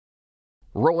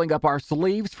rolling up our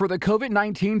sleeves for the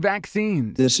COVID-19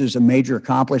 vaccines. This is a major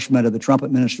accomplishment of the Trump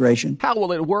administration. How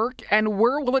will it work and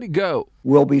where will it go?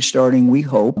 We'll be starting, we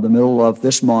hope, the middle of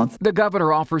this month. The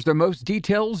governor offers the most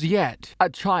details yet. A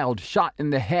child shot in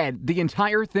the head, the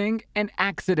entire thing an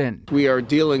accident. We are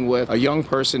dealing with a young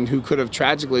person who could have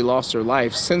tragically lost her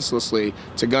life senselessly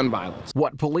to gun violence.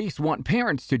 What police want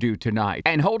parents to do tonight,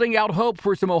 and holding out hope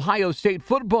for some Ohio State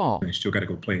football. They still got to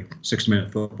go play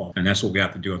 6-minute football, and that's what we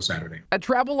have to do on Saturday. A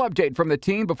travel update from the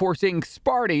team before seeing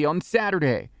Sparty on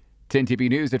Saturday. 10 TV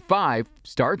News at 5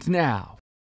 starts now.